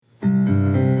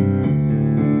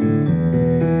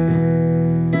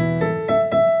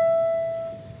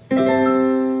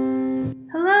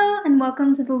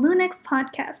welcome to the Lunex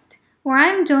podcast, where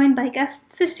I'm joined by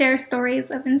guests to share stories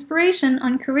of inspiration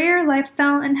on career,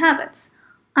 lifestyle, and habits.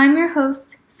 I'm your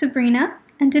host, Sabrina,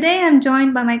 and today I'm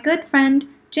joined by my good friend,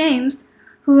 James,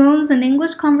 who owns an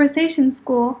English conversation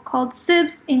school called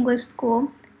SIBS English School,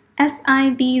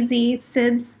 SIBZ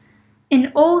SIBS,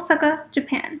 in Osaka,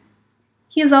 Japan.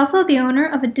 He is also the owner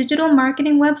of a digital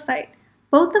marketing website,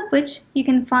 both of which you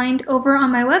can find over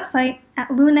on my website at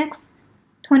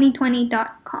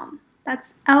lunex2020.com.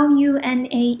 That's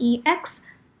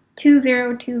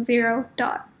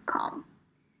LUNAEX2020.com.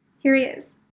 Here he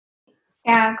is.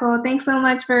 Yeah, cool. Thanks so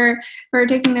much for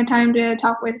taking the time to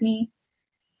talk with me.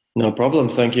 No problem.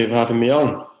 Thank you for having me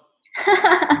on.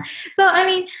 So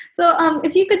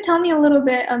if you could tell me a little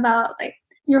bit about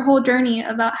your whole journey,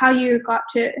 about how you got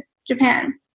to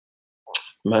Japan.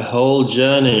 My whole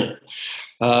journey.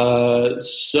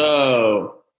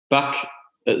 So back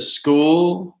at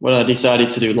school, when I decided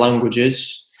to do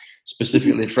languages,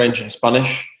 specifically French and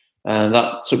Spanish, and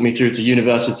that took me through to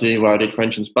university, where I did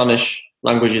French and Spanish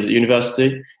languages at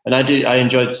university. And I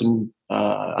enjoyed some.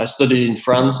 I studied in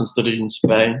France and studied in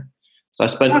Spain. So I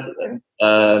spent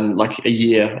like a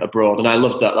year abroad, and I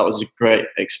loved that. That was a great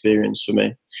experience for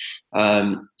me.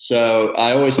 So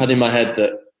I always had in my head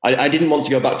that I didn't want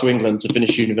to go back to England to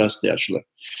finish university, actually.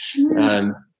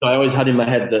 So I always had in my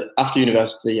head that after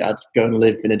university, I'd go and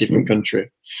live in a different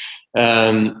country.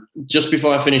 Just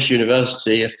before I finished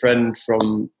university, a friend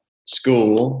from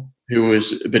school who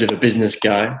was a bit of a business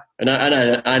guy, and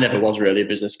I never was really a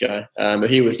business guy, but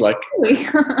he was like,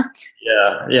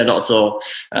 yeah, not at all.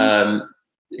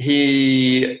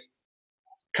 He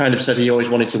kind of said he always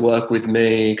wanted to work with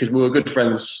me because we were good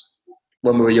friends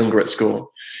when we were younger at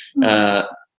school.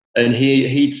 And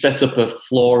he'd set up a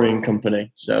flooring company,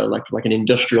 so like an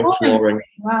industrial flooring,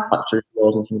 factory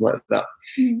floors and things like that.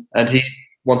 And he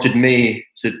wanted me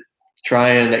to try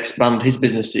and expand his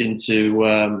business into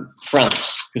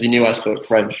France because he knew I spoke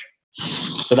French.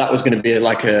 So that was going to be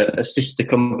like a sister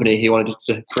company he wanted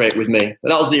to create with me. And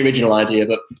that was the original idea,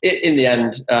 but in the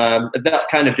end, that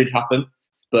kind of did happen.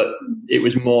 But it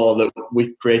was more that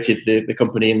we created the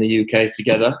company in the UK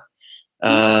together.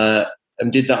 And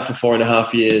did that for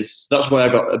 4.5 years. That's where I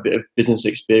got a bit of business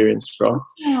experience from.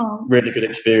 Really good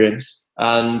experience.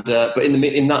 And but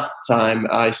in that time,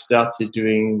 I started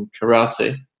doing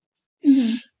karate.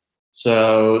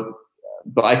 So,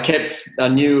 but I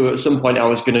knew at some point I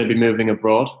was going to be moving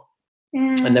abroad.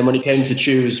 And then when it came to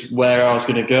choose where I was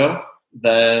going to go,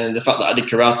 then the fact that I did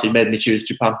karate made me choose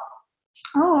Japan.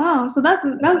 Oh wow! So that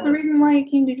was the reason why you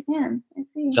came to Japan. I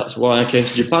see. That's why I came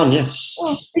to Japan. Yes.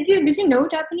 Oh, did you know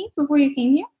Japanese before you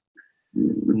came here?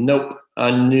 Nope.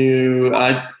 Have you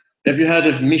heard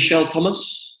of Michel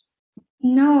Thomas?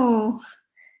 No.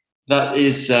 That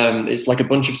is, it's like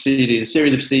a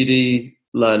series of CD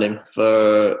learning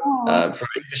for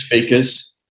English speakers.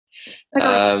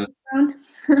 Like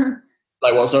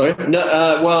what? Sorry.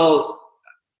 No.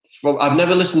 I've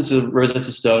never listened to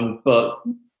Rosetta Stone, but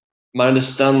my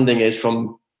understanding is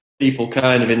from people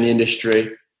kind of in the industry,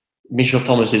 Michel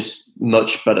Thomas is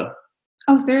much better.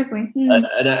 Oh, seriously?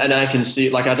 And I can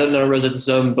see, I don't know Rosetta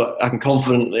Stone, but I can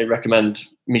confidently recommend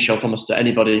Michel Thomas to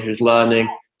anybody who's learning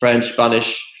French,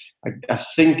 Spanish. I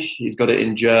think he's got it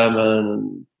in German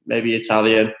and maybe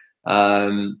Italian,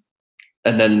 and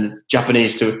then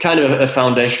Japanese to kind of a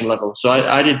foundation level. So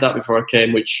I did that before I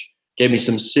came, which gave me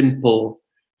some simple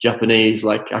Japanese,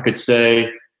 like I could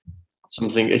say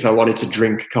something if I wanted to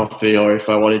drink coffee, or if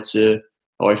I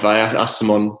asked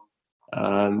someone,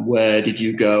 where did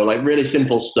you go? Like really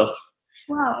simple stuff.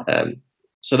 Wow.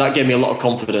 So that gave me a lot of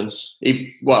confidence.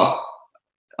 I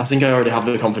think I already have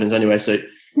the confidence anyway. So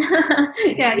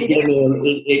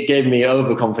it gave me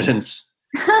overconfidence.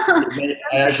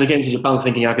 I actually came to Japan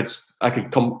thinking I could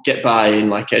get by in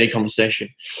like any conversation.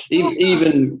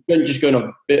 Even just going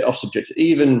a bit off subject,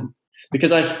 even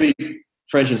because I speak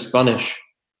French and Spanish,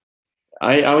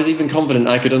 I was even confident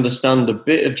I could understand a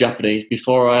bit of Japanese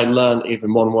before I learned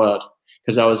even one word,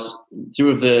 because I was two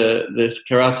of the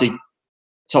karate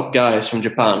top guys from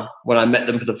Japan when I met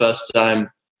them for the first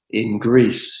time in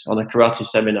Greece on a karate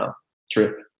seminar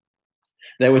trip.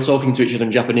 They were talking to each other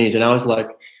in Japanese, and I was like,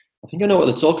 I think I know what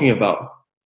they're talking about,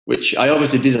 which I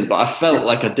obviously didn't, but I felt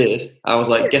like I did. I was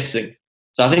like guessing.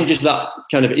 So I think just that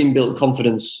kind of inbuilt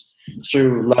confidence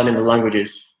through learning the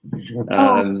languages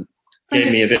gave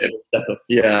me a bit of a step up.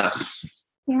 Yeah.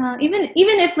 Even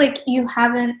if you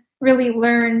haven't really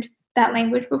learned that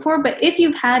language before, but if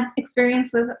you've had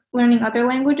experience with learning other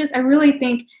languages, I really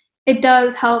think it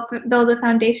does help build a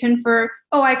foundation for,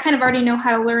 I kind of already know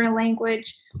how to learn a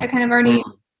language. I kind of already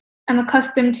am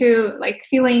accustomed to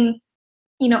feeling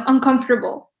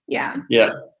uncomfortable. Yeah.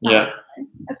 Yeah, yeah.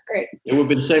 That's great. It would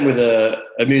be the same with a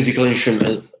musical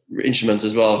instrument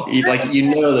as well. You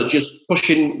know that just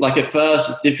pushing, like at first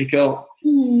it's difficult.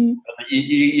 Mm-hmm.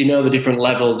 You know the different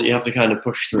levels that you have to kind of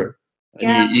push through, and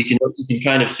Yeah. you can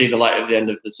kind of see the light at the end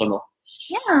of the tunnel.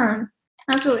 Yeah,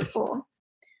 that's really cool.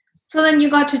 So then you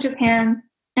got to Japan,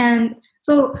 and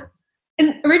so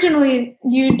originally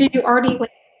did you already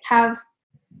like have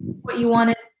what you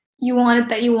wanted? You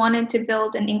wanted to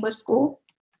build an English school.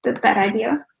 That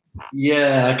idea.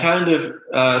 Yeah, I kind of.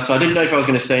 So I didn't know if I was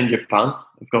going to stay in Japan.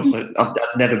 Of course, I've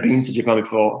never been to Japan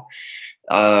before,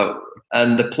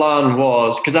 and the plan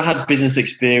was because I had business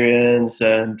experience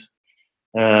and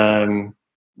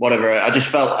whatever. I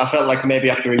felt like maybe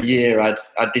after a year I'd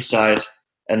decide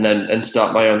and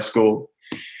start my own school.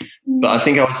 But I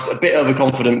think I was a bit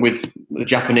overconfident with the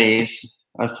Japanese.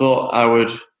 I thought I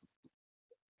would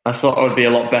be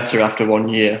a lot better after 1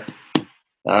 year.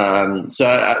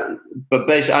 But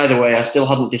basically, either way, I still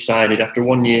hadn't decided. After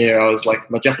 1 year, I was like,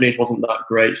 my Japanese wasn't that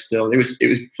great. Still, it was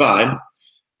fine,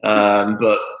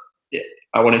 but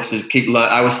I wanted to keep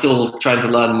learning. I was still trying to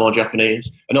learn more Japanese,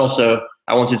 and also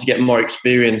I wanted to get more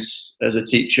experience as a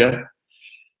teacher,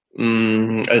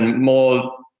 and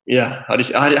more. Yeah,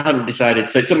 I hadn't decided,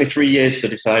 so it took me 3 years to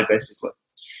decide, basically,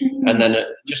 and then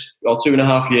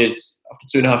 2.5 years.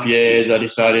 After 2.5 years, I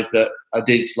decided that I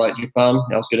did like Japan.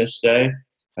 I was going to stay,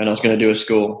 and I was going to do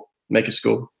make a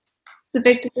school. It's a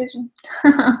big decision.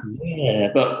 Yeah,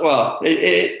 but well,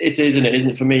 it is, isn't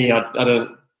it for me? I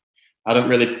don't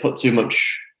really put too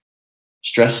much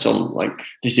stress on like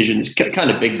decisions. Kind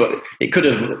of big, but it could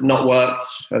have not worked,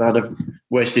 and I'd have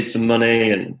wasted some money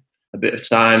and a bit of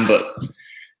time, but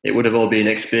it would have all been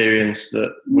experience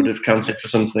that would have counted for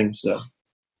something. So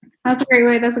that's a great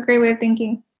way of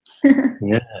thinking.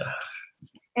 Yeah,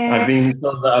 I've been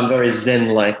told that I'm very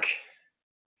zen-like.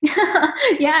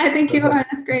 Yeah, I think you are.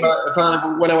 That's great.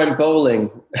 When I went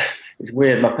bowling, it's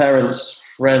weird. My parents'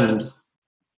 friend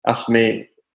asked me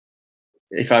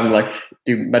if I'm like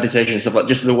do meditation and stuff, like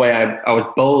just the way I was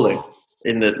bowling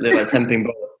in the like temping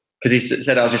bowl, because he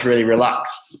said I was just really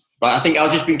relaxed. But I think I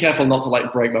was just being careful not to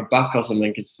like break my back or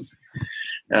something.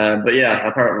 But yeah,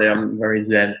 apparently I'm very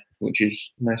zen, which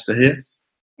is nice to hear.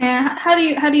 And how do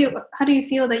you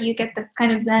feel that you get this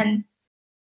kind of zen?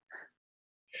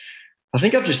 I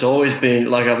think I've just always been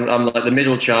like I'm like the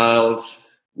middle child,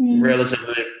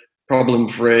 relatively problem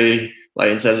free,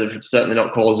 like in terms of certainly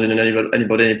not causing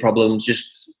anybody any problems,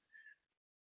 just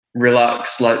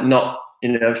relaxed, like not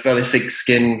fairly thick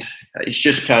skinned. It's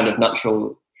just kind of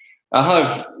natural. I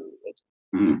have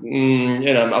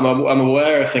I'm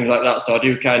aware of things like that, so I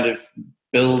do kind of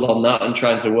build on that and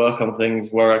trying to work on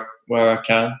things where I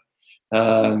can.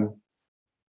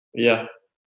 Yeah,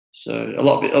 so a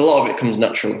lot of it comes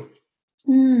naturally.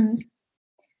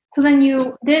 So then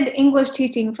you did English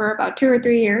teaching for about 2 or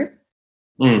 3 years,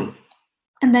 and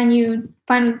then you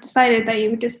finally decided that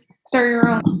you would just start your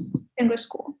own English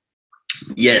school.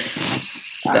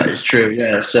 Yes, that is true.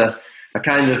 Yeah, so I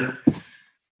kind of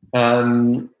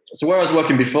so where I was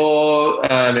working before,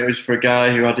 it was for a guy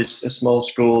who had a small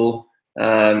school.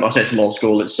 I say small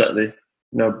school; it's certainly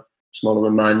no smaller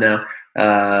than mine now.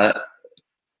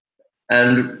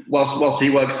 And whilst he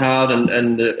works hard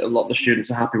and a lot of the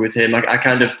students are happy with him, I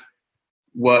kind of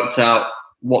worked out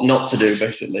what not to do,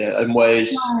 basically, in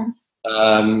ways,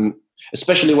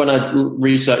 especially when I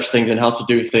research things and how to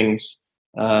do things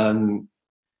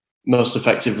most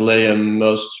effectively and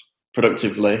most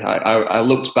productively. I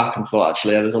looked back and thought,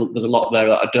 actually, there's a lot there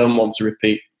that I don't want to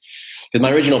repeat. Because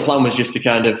my original plan was just to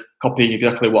kind of copy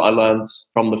exactly what I learned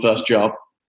from the first job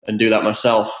and do that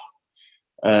myself.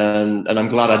 And I'm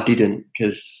glad I didn't,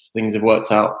 because things have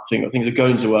worked out. I think things are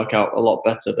going to work out a lot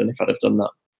better than if I'd have done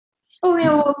that. Oh yeah.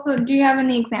 Well, so do you have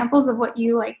any examples of what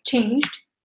you like changed?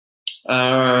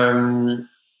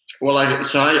 Well, I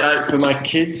for my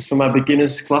kids, for my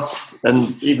beginners class,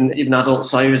 and even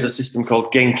adults, I use a system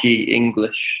called Genki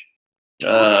English.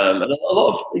 And a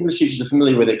lot of English teachers are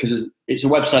familiar with it because it's a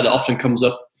website that often comes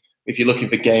up if you're looking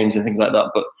for games and things like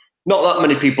that. But not that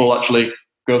many people actually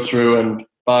go through and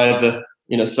buy the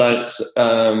sites,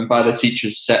 by the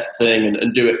teacher's set thing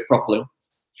and do it properly.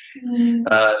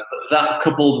 But that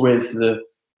coupled with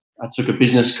I took a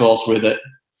business course with it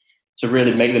to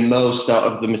really make the most out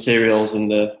of the materials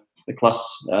and the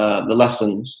class, the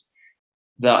lessons.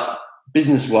 That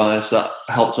business-wise, that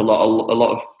helped a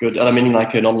lot of good. And I mean,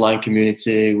 like an online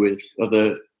community with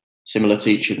other similar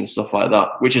teachers and stuff like that,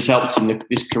 which has helped in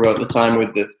the time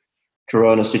with the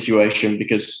Corona situation,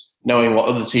 because knowing what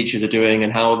other teachers are doing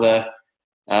and how they're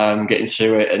getting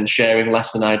through it and sharing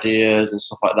lesson ideas and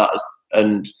stuff like that,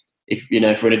 and if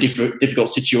if we're in a difficult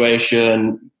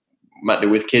situation, might be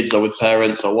with kids or with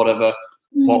parents or whatever,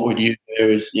 what would you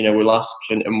do? Is we'll ask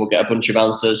and we'll get a bunch of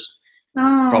answers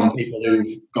from people who've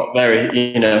got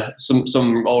very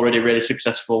some already really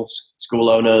successful school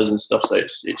owners and stuff. So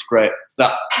it's great.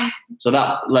 So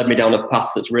that led me down a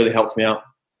path that's really helped me out.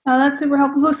 Oh, that's super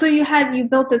helpful. So you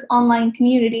built this online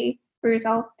community for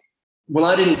yourself. Well,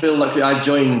 I didn't build I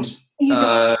joined.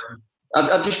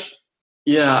 I've just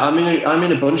I'm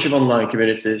in a bunch of online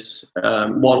communities.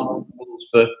 One's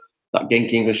for that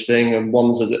Genki English thing, and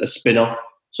one's as a spin-off.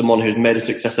 Someone who's made a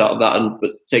success out of that,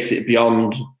 but takes it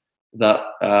beyond that.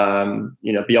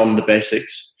 Beyond the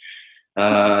basics.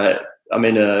 I'm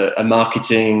in a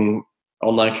marketing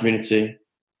online community.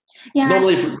 Yeah.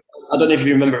 Normally, I don't know if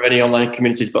you remember any online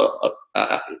communities, but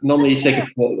normally you take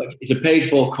it's a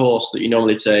paid-for course that you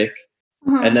normally take.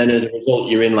 And then as a result,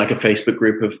 you're in a Facebook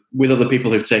group with other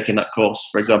people who've taken that course,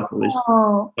 for example.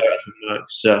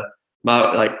 So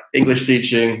English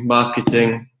teaching,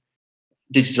 marketing,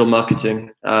 digital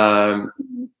marketing,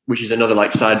 which is another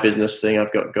like side business thing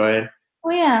I've got going.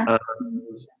 Oh yeah.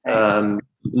 And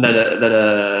then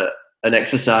an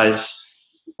exercise.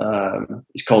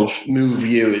 It's called Move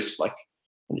You. It's like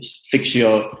fix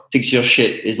your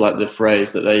shit is like the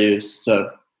phrase that they use.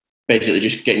 So basically,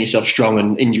 just getting yourself strong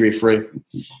and injury free.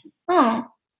 Oh,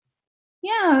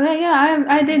 yeah.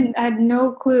 I had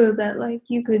no clue that like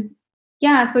you could.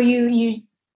 Yeah, so you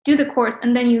do the course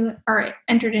and then you are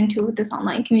entered into this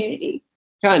online community.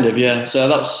 Kind of, yeah. So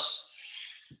that's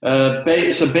so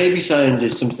baby signs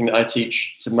is something that I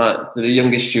teach to the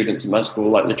youngest students in my school,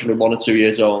 like literally 1 or 2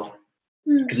 years old,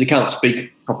 because they can't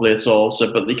speak properly at all.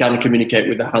 So, but they can communicate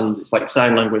with their hands. It's like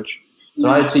sign language. So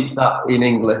I teach that in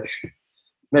English.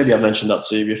 Maybe I mentioned that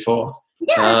to you before.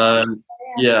 Yeah.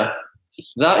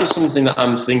 That is something that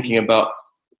I'm thinking about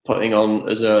putting on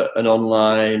as an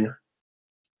online.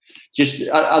 Just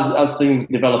as things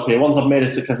develop here, once I've made a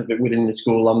success of it within the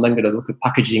school, I'm then going to look at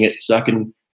packaging it so I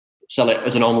can sell it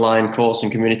as an online course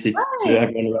and community to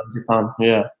everyone around Japan.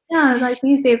 Yeah. Yeah, like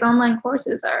these days, online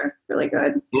courses are really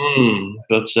good.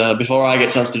 But before I get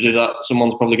a chance to do that,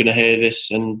 someone's probably going to hear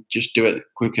this and just do it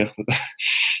quicker.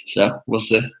 So we'll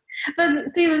see.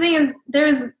 But see, the thing is,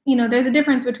 there's a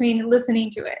difference between listening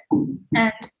to it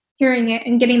and hearing it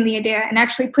and getting the idea and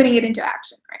actually putting it into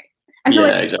action, right? I feel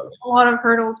like exactly. there's a lot of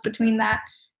hurdles between that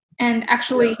and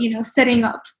actually, setting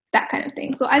up that kind of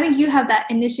thing. So I think you have that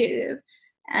initiative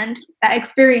and that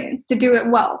experience to do it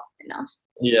well enough.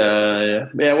 Yeah.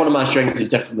 One of my strengths is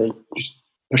definitely just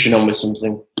pushing on with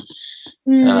something.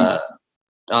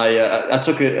 I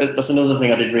took it. That's another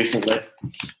thing I did recently.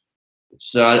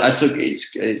 So I took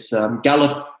it's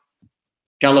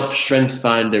Gallup Strength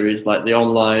Finder is like the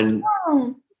online.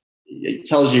 Oh. It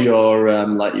tells you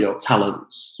your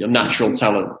talents, your natural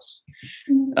talents.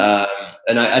 And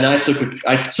I took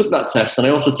that test, and I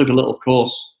also took a little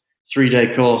course,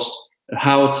 3-day course, of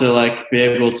how to be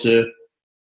able to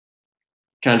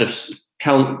kind of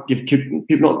give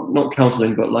people not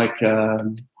counseling, but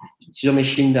Tsuyomi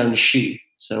Shindan Shi.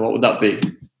 So what would that be?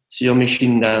 Tsuyomi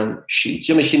Shindan Shi.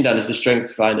 Tsuyomi Shindan is the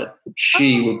strength finder.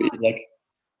 Shi would be like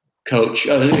coach.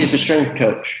 It's a strength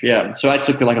coach. Yeah. So I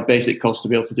took a basic course to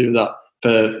be able to do that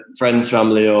for friends,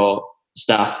 family, or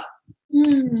staff.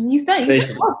 You did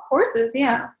a lot of courses,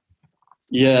 yeah.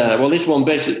 Yeah. Well, this one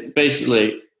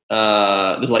basically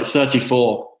there's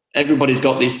 34. Everybody's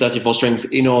got these 34 strengths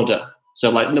in order.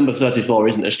 So number 34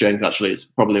 isn't a strength, actually. It's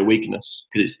probably a weakness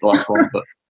because it's the last one. But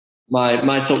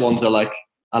my top ones are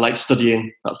I like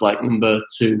studying. That's number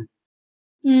 2.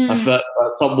 My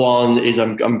top one is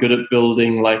I'm good at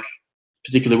building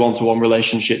particularly one-to-one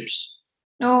relationships.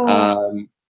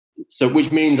 So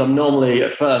which means I'm normally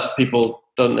at first people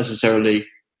don't necessarily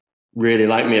really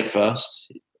like me at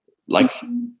first.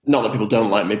 Not that people don't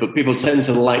like me, but people tend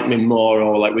to like me more,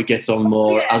 or we get on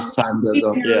more as time goes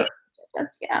on. Yeah.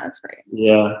 That's great.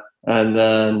 Yeah,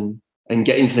 and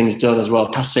getting things done as well.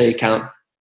 Tasei count.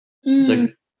 So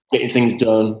getting things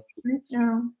done.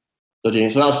 Studying.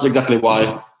 So that's exactly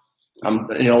why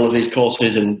I'm in all of these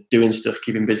courses and doing stuff,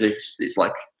 keeping busy. It's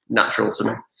natural to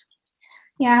me.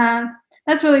 Yeah,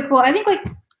 that's really cool. I think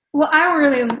what I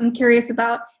really am curious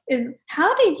about is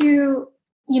how did you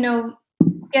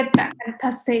get that kind of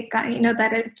tasei,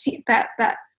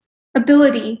 that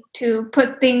ability to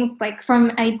put things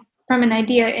from an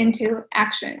idea into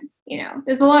action.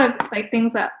 There's a lot of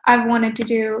things that I've wanted to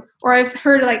do, or I've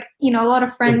heard a lot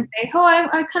of friends say, "Oh,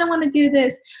 I kind of want to do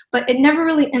this," but it never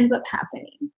really ends up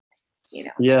happening.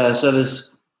 Yeah. So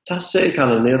there's Tasei,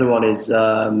 and the other one is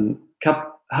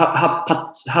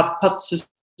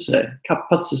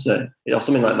Kapatsu,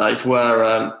 something like that. It's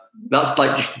where that's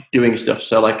like just doing stuff.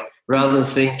 So like rather than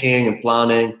thinking and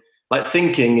planning, like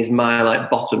thinking is my like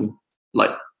bottom,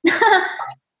 like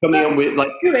coming up with like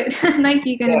do it.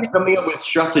 Nike kind of thing. coming up with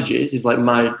strategies is like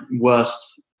my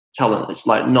worst talent. It's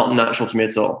like not natural to me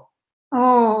at all.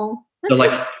 Oh. So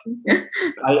like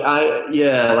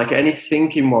like any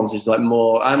thinking ones is like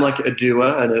more. I'm like a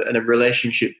doer and a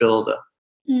relationship builder.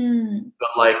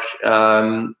 But like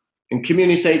and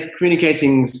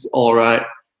communicating's all right.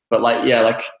 But like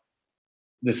like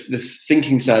the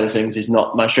thinking side of things is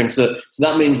not my strength. So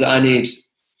that means that I need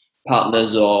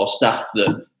partners or staff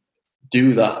that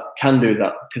can do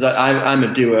that, because I'm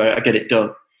a doer. I get it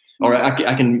done, or I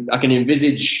can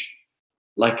envisage,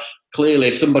 like, clearly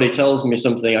if somebody tells me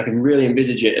something, I can really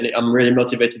envisage it, and I'm really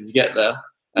motivated to get there,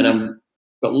 and I'm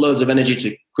got loads of energy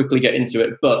to quickly get into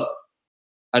it. But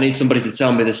I need somebody to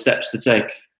tell me the steps to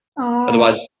take.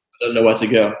 Otherwise, I don't know where to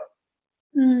go.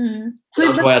 So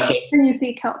that's why I take. Then you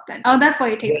seek help. Then that's why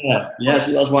you take. Yeah.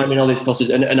 So that's why I'm in all these courses,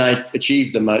 and I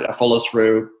achieve them. I follow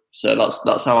through. So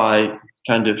that's how I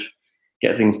kind of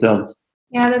get things done.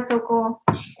 Yeah, that's so cool.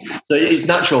 So it's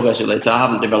natural, basically. So I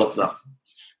haven't developed that.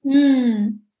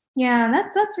 Yeah,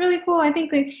 that's really cool. I think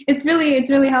it's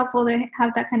really helpful to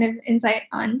have that kind of insight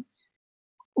on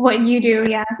what you do.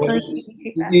 Yeah. So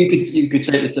you could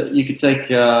take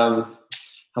how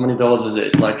many dollars is it?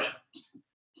 It's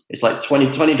like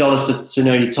 $20 to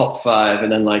know your top 5,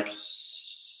 and then like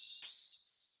 $40,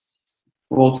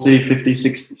 $50,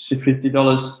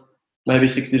 $60, maybe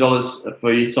 $60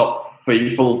 for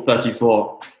your full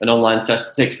 34. An online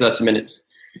test. It takes 30 minutes.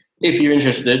 If you're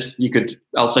interested,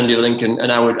 I'll send you the link, and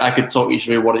I could talk you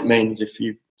through what it means.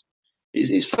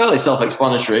 It's fairly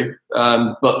self-explanatory,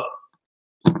 but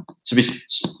to be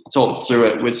talked through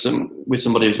it with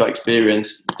somebody who's got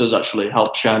experience does actually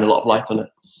help shine a lot of light on it,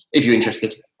 if you're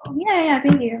interested. Yeah,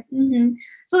 thank you.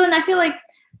 So then I feel like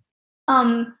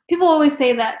people always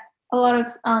say that a lot of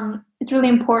it's really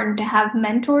important to have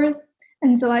mentors,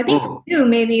 and so I think for you,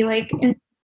 maybe like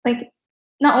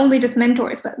not only just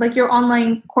mentors, but like your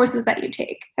online courses that you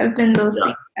take have been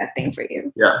that thing for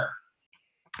you. Yeah.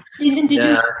 Did you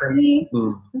have any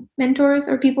mentors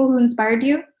or people who inspired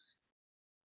you?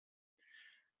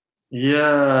 Yeah,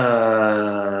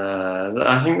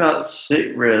 I think that's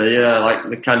it, really. Yeah, like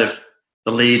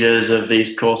the leaders of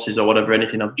these courses or whatever,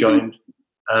 anything I've joined.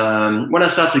 When I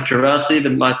started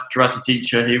karate, my karate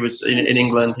teacher, he was in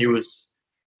England. He was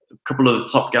a couple of the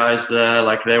top guys there.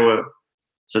 Like they were.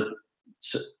 So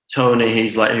Tony, he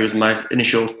was my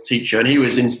initial teacher, and he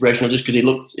was inspirational just because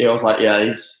I was like,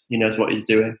 yeah, he knows what he's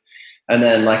doing. And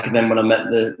then when I met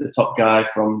the top guy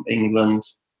from England,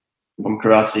 from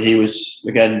karate, he was,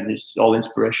 again, it's all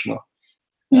inspirational.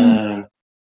 Now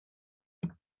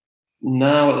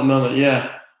at the moment,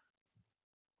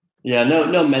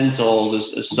 no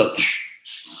mentors as such.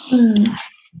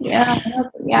 Yeah,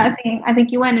 I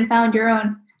think you went and found your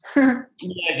own. Yeah,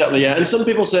 exactly. Yeah, and some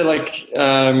people say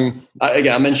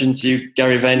I mentioned to you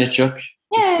Gary Vaynerchuk.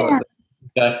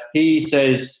 Yeah. He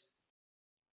says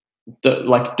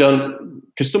that don't,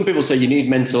 because some people say you need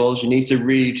mentors, you need to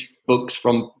read books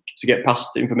to get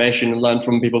past information and learn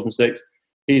from people's mistakes.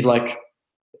 He's like,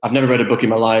 I've never read a book in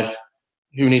my life.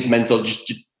 Who needs mentors? Just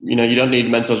you don't need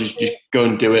mentors. Just go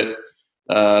and do it.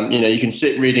 You can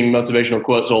sit reading motivational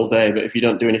quotes all day, but if you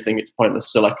don't do anything, it's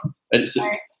pointless. So I think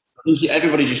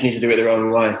everybody just needs to do it their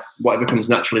own way, whatever comes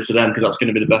naturally to them, because that's going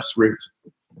to be the best route.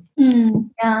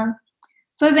 Yeah.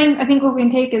 So I think what we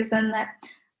can take is then that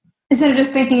instead of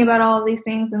just thinking about all of these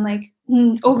things and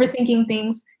overthinking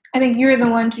things, I think you're the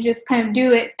one to just kind of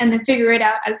do it and then figure it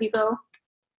out as you go.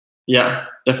 Yeah,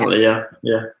 definitely. Yeah.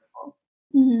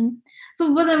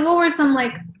 So, but then what were some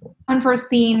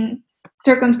unforeseen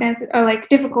circumstances or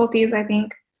difficulties, I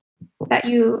think, that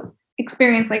you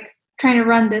experienced trying to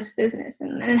run this business,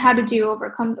 and how did you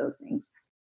overcome those things?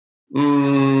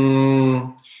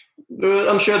 I'm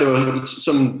sure there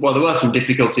were some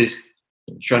difficulties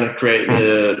trying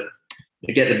to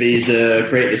get the visa,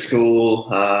 create the school,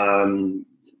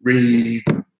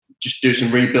 just do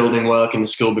some rebuilding work in the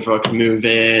school before I could move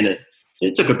in. And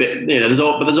it took a bit, there's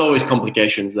always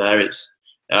complications there. It's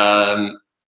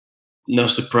no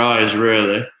surprise,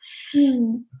 really.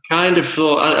 Kind of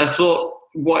I thought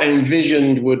what I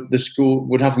envisioned would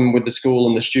happen with the school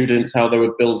and the students, how they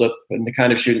would build up, and the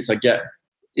kind of students I get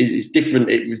is different.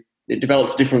 It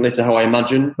develops differently to how I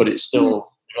imagined, but it's still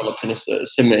developed in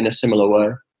a similar way.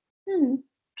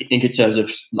 In terms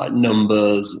of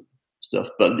numbers and stuff.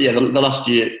 But yeah, the last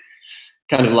year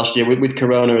with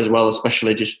Corona as well,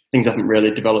 especially, just things haven't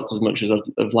really developed as much as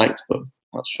I've liked, but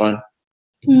that's fine.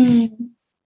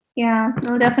 Yeah,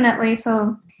 no, definitely.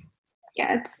 So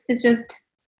yeah, it's just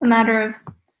a matter of,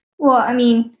 well, I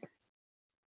mean,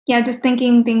 yeah, just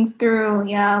thinking things through.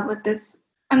 Yeah, with this,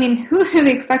 I mean, who would have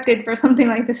expected for something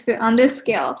like this on this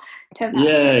scale to have happened?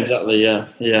 Yeah, exactly. Yeah,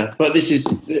 yeah. But this is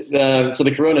so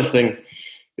the Corona thing.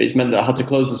 It's meant that I had to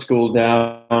close the school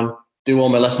down, do all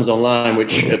my lessons online.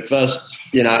 Which at first,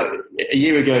 a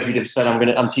year ago, if you'd have said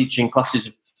I'm teaching classes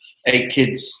of 8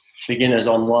 kids, beginners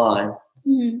online,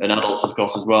 Mm-hmm. and adults, of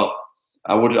course, as well.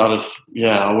 I wouldn't have,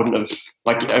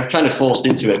 like, I've kind of forced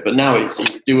into it, but now it's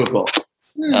doable.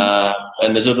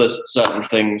 And there's other certain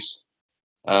things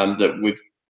that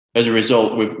as a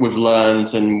result, we've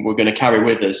learned and we're going to carry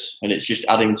with us, and it's just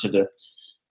adding to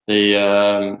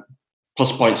the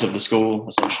plus points of the school,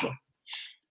 essentially.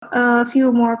 A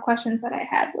few more questions that I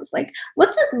had was like,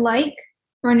 what's it like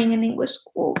running an English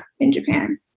school in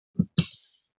Japan?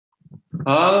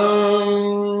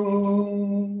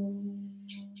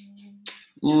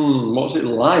 What's it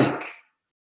like?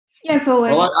 Yeah, so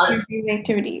like Well, daily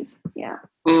activities. Yeah.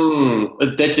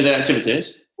 day-to-day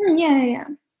activities. Yeah.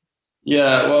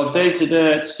 Yeah, well,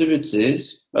 day-to-day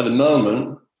activities at the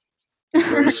moment,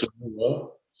 very similar.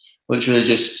 Literally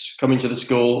just coming to the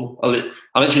school. I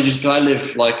literally just, I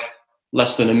live like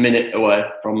less than a minute away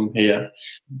from here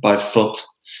by foot.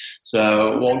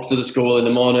 So walk to the school in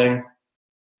the morning,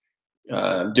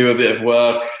 do a bit of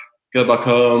work, go back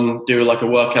home, do like a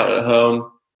workout at home,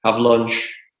 have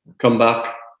lunch, come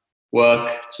back,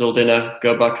 work till dinner,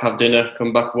 go back, have dinner,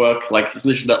 come back, work. Like, it's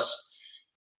literally, that's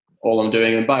all I'm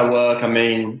doing. And by work, I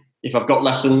mean, if I've got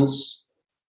lessons,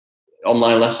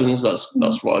 online lessons,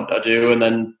 that's what I do. And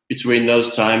then between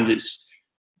those times, it's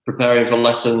preparing for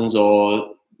lessons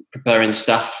or preparing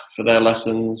staff for their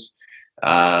lessons.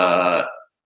 And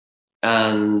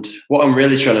what I'm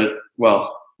really trying to,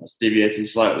 well, that's deviating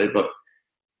slightly, but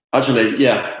actually,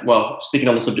 yeah, well, sticking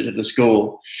on the subject of the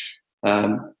school,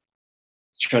 trying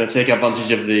to take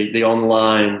advantage of the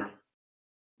online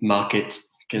market,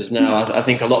 because now I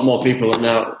think a lot more people are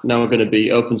now going to be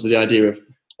open to the idea of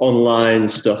online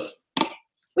stuff.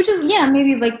 Which is, yeah,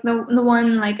 maybe like the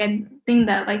one like a thing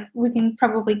that like we can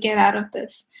probably get out of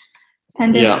this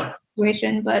pandemic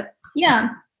situation. But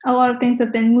yeah, a lot of things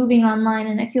have been moving online,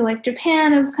 and I feel like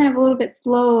Japan is kind of a little bit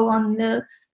slow on the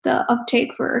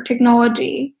uptake for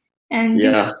technology and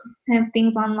doing kind of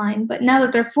things online. But now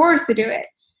that they're forced to do it,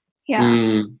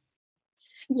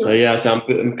 So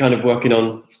I'm kind of working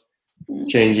on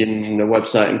changing the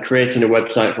website and creating a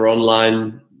website for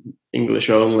online English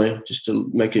only, just to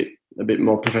make it a bit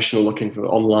more professional looking for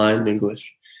online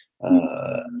English.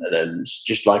 And then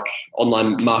just like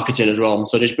online marketing as well.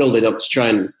 So just building up to try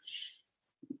and,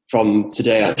 from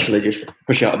today, actually just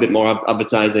push out a bit more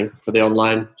advertising for the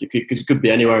online, because it could be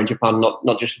anywhere in Japan,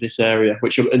 not just this area,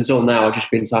 which until now I've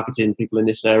just been targeting people in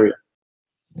this area.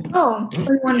 Oh,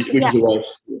 so you want to,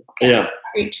 yeah.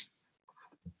 Reach.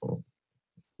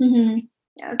 Yeah,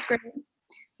 that's great.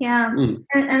 Yeah.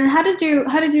 And how did you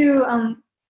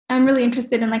I'm really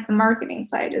interested in like the marketing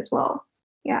side as well.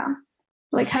 Yeah.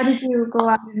 Like, how did you go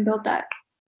out and build that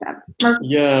marketing?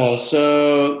 Yeah,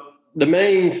 so the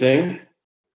main thing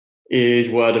is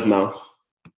word of mouth.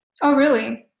 Oh,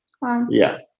 really? Wow.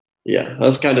 Yeah.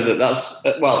 That's kind of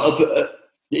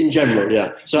in general,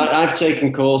 yeah. So I've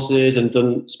taken courses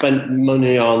and spent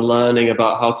money on learning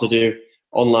about how to do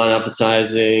online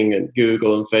advertising and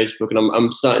Google and Facebook, and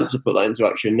I'm starting to put that into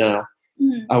action now.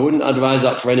 I wouldn't advise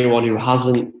that for anyone who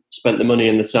hasn't spent the money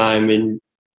and the time in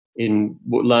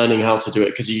learning how to do it,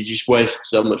 because you just waste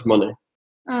so much money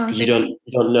because you don't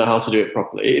know how to do it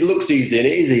properly. It looks easy, and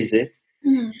it is easy.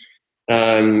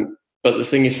 But the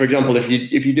thing is, for example, if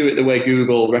you do it the way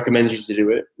Google recommends you to do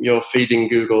it, you're feeding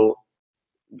Google.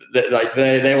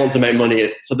 They want to make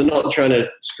money, so they're not trying to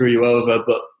screw you over.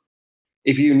 But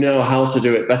if you know how to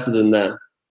do it better than them,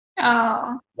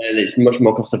 then it's much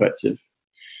more cost effective.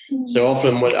 So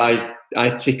often when I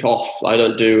tick off, I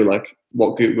don't do like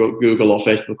what Google or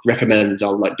Facebook recommends.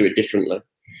 I'll like do it differently.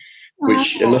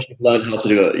 Which, unless you've learned how to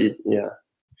do it, yeah.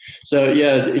 So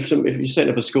yeah, if you're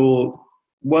setting up a school,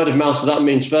 word of mouth. So that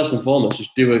means first and foremost,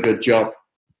 just do a good job.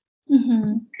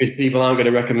 Because people aren't going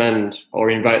to recommend or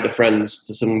invite their friends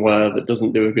to somewhere that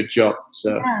doesn't do a good job.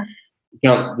 So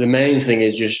the main thing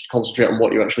is just concentrate on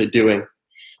what you're actually doing,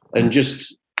 and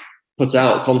just put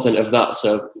out content of that.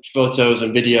 So photos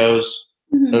and videos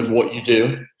of what you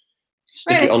do.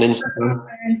 Stick it on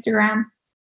Instagram.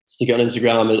 Stick it on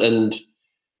Instagram, and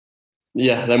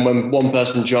yeah. Then when one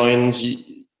person joins,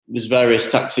 there's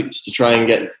various tactics to try and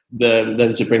get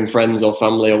them to bring friends or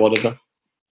family or whatever.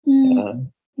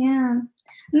 Yeah.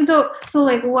 And so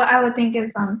like what I would think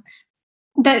is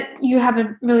that you have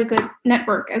a really good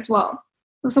network as well.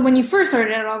 So when you first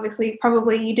started out, obviously,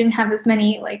 probably you didn't have as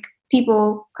many like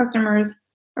people, customers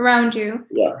around you.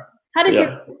 Yeah. How did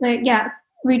you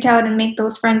reach out and make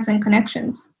those friends and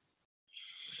connections?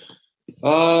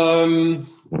 Well,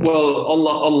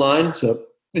 online, so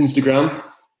Instagram.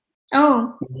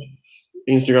 Oh.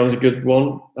 Instagram's a good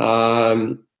one.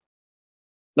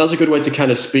 That's a good way to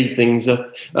kind of speed things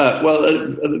up. At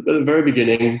the very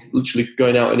beginning, literally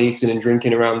going out and eating and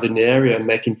drinking around in the area and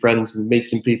making friends and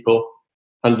meeting people,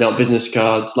 handing out business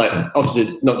cards. Like,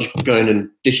 obviously, not just going and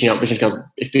dishing out business cards.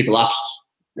 If people asked,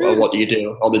 well, what do you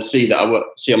do? Or they'd see that I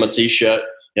see on my T-shirt.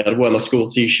 Yeah, I'd wear my school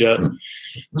T-shirt.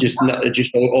 Just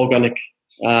organic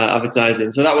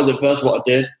advertising. So that was at first what I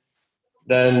did.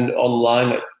 Then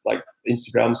online, like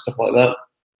Instagram, stuff like that.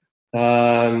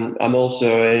 I'm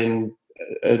also in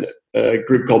a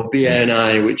group called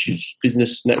BNI, which is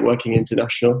Business Networking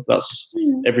International. That's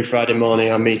every Friday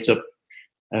morning I meet up,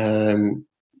 and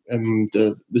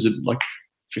there's like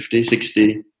 50,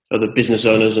 60 other business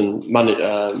owners and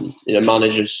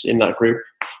managers in that group.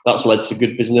 That's led to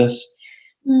good business.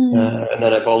 And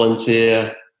then I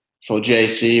volunteer for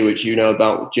JC, which you know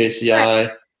about,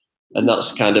 JCI, and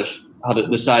that's kind of had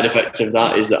the side effect of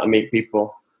that is that I meet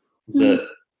people that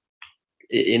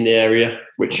in the area,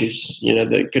 which is,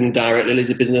 that can directly lead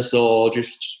to business or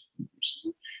just,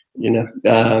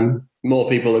 more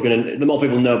people the more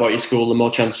people know about your school, the more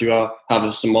chance you have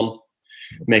of someone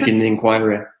making an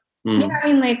inquiry. Yeah, I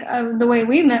mean, like the way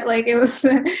we met, like it was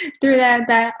through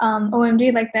that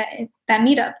OMG, like that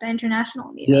meetup, the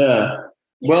international meetup. Yeah.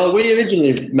 Well, we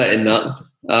originally met in that,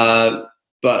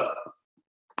 but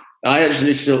I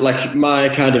actually still like my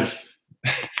kind of.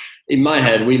 In my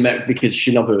head, we met because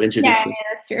Shinobu introduced us.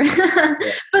 Yeah, that's true.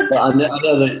 But I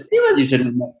know that you said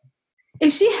we met.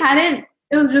 If she hadn't,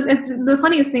 it's the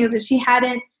funniest thing is if she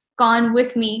hadn't gone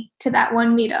with me to that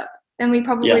one meetup, then we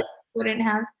probably wouldn't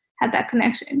have had that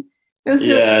connection. It was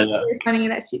really funny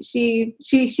that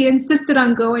she insisted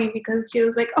on going because she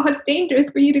was like, "Oh, it's dangerous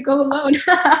for you to go alone."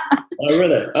 Oh,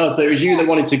 really? Oh, so it was you that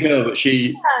wanted to go, but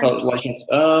she felt like she had to,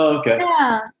 oh, okay.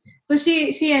 Yeah. So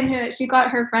she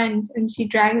got her friend and she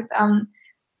dragged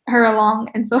her along,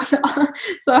 and so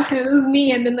it was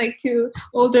me and then like two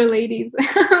older ladies.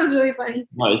 It was really funny.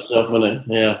 That is so funny.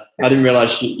 Yeah, I didn't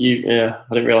realize I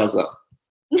didn't realize that.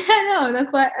 Yeah, no,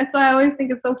 that's why I always think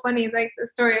it's so funny, like the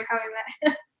story of how we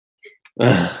met.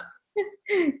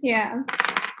 Yeah,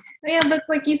 but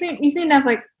like you seem to have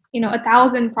like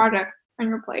 1,000 projects on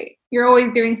your plate. You're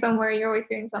always doing somewhere. You're always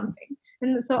doing something.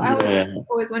 And so I was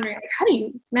always wondering, like, how do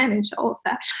you manage all of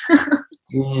that?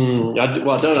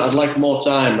 I'd like more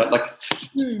time, but like,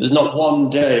 there's not one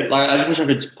day. Like, I just wish I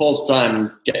could pause time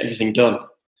and get everything done.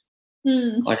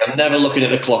 Like, I'm never looking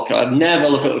at the clock. I'd never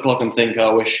look at the clock and think,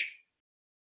 I wish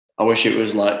it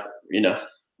was like,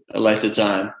 a later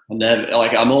time.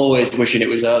 I'm always wishing it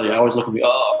was earlier. I always look at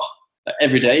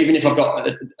every day, even if I've got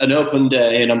an open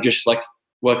day and I'm just like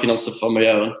working on stuff on my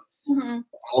own.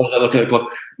 I always look at the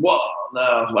clock. Whoa,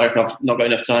 no, like I've not got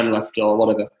enough time left or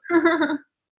whatever.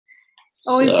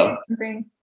 Always doing something.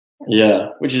 Yeah,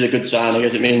 which is a good sign. I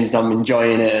guess it means I'm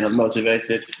enjoying it and I'm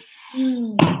motivated.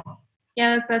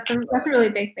 Yeah, that's a really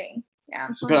big thing. Yeah,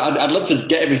 I'd love to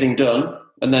get everything done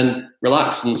and then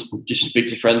relax and just speak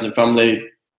to friends and family,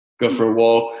 go for a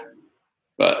walk.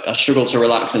 But I struggle to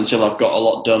relax until I've got a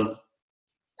lot done,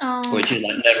 which is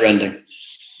like never ending.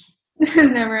 This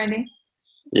is never ending.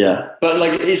 Yeah, but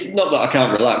like it's not that I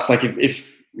can't relax. Like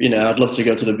if I'd love to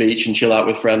go to the beach and chill out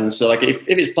with friends. So like if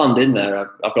it's planned in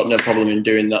there, I've got no problem in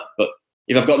doing that. But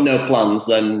if I've got no plans,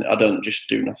 then I don't just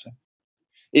do nothing.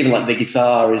 Even like the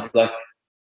guitar is like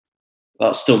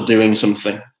that's still doing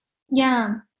something.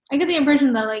 Yeah, I get the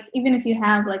impression that like even if you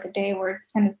have like a day where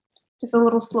it's kind of just a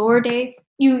little slower day,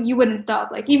 you wouldn't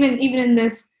stop. Like even in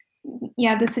this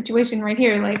situation right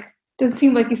here, like doesn't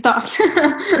seem like you stopped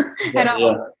at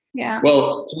all. Yeah.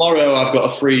 Well, tomorrow I've got a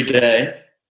free day.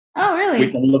 Oh,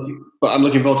 really? I'm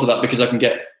looking forward to that because I can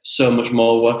get so much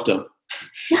more work done.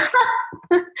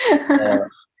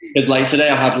 Because like today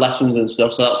I had lessons and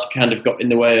stuff, so that's kind of got in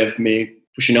the way of me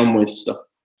pushing on with stuff.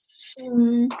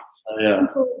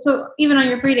 So even on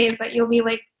your free days, that you'll be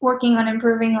like working on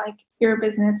improving like your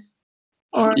business.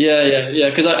 Or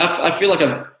Because I feel like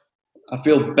I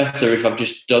feel better if I've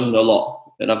just done a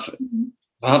lot, and if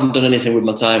I haven't done anything with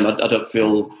my time, I don't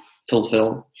feel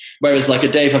fulfilled. Whereas like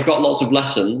a day, if I've got lots of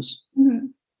lessons,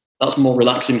 that's more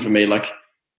relaxing for me. Like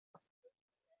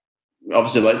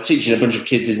obviously, like teaching a bunch of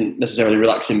kids isn't necessarily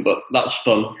relaxing, but that's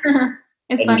fun.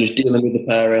 It's and fun. just dealing with the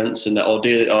parents and or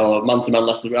man-to-man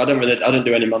lessons. I don't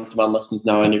do any man-to-man lessons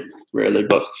now, really.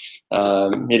 But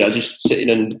just sitting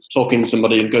and talking to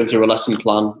somebody and going through a lesson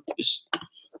plan. It's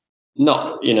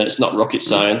not rocket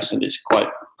science, and it's quite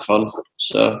fun.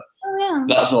 So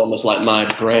that's almost like my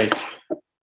break.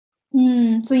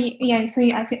 I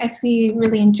see you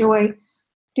really enjoy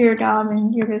your job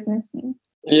and your business.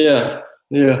 Yeah.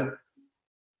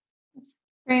 It's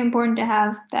very important to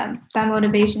have that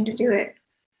motivation to do it.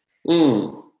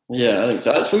 Yeah, I think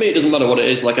so. For me, it doesn't matter what it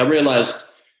is. Like I realized,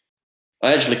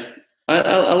 I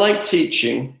like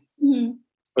teaching,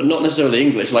 but not necessarily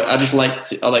English. Like I just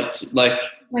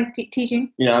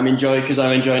teaching. I'm enjoying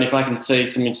and if I can say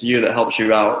something to you that helps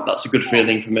you out, that's a good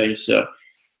feeling for me. So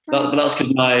that's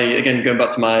because going back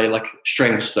to my like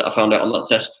strengths that I found out on that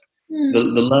test. The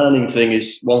learning thing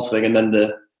is one thing, and then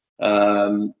the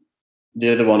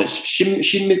other one is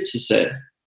shimitsu.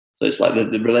 So it's like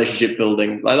the relationship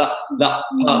building, like that part,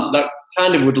 that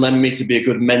kind of would lend me to be a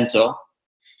good mentor.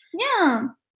 Yeah,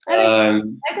 I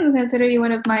can consider you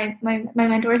one of my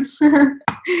mentors, the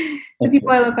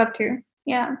people I look up to.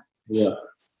 Yeah.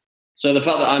 So the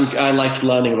fact that I like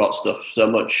learning about stuff so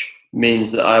much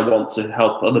means that I want to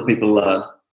help other people learn.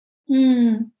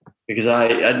 Because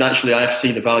I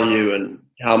see the value and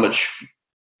how much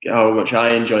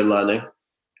I enjoy learning.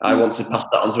 I want to pass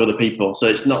that on to other people. So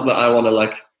it's not that I want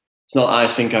to it's not I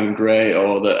think I'm great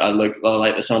or that I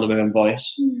like the sound of my own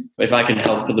voice. But if I can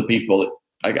help other people,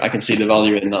 I can see the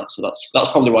value in that. So that's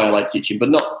probably why I like teaching. But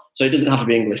so it doesn't have to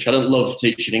be English. I don't love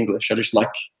teaching English. I just like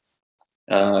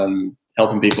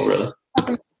helping people, really.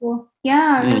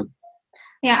 Yeah.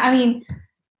 Yeah, I mean,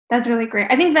 that's really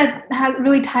great. I think that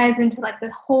really ties into like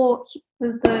the whole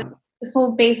this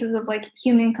whole basis of like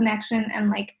human connection and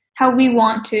like how we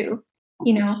want to,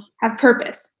 have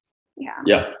purpose.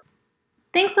 Yeah.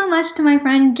 Thanks so much to my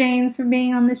friend James for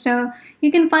being on the show.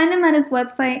 You can find him at his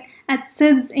website at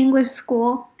Sibs English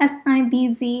School,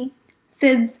 SIBZ,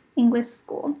 Sibs English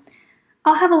School.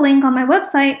 I'll have a link on my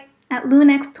website at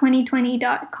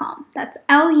lunex2020.com. That's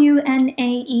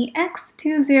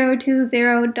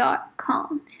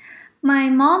LUNAEX2020.com. My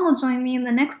mom will join me in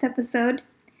the next episode,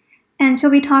 and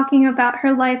she'll be talking about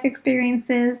her life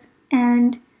experiences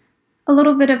and a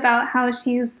little bit about how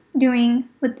she's doing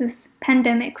with this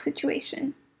pandemic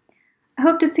situation. I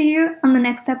hope to see you on the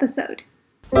next episode.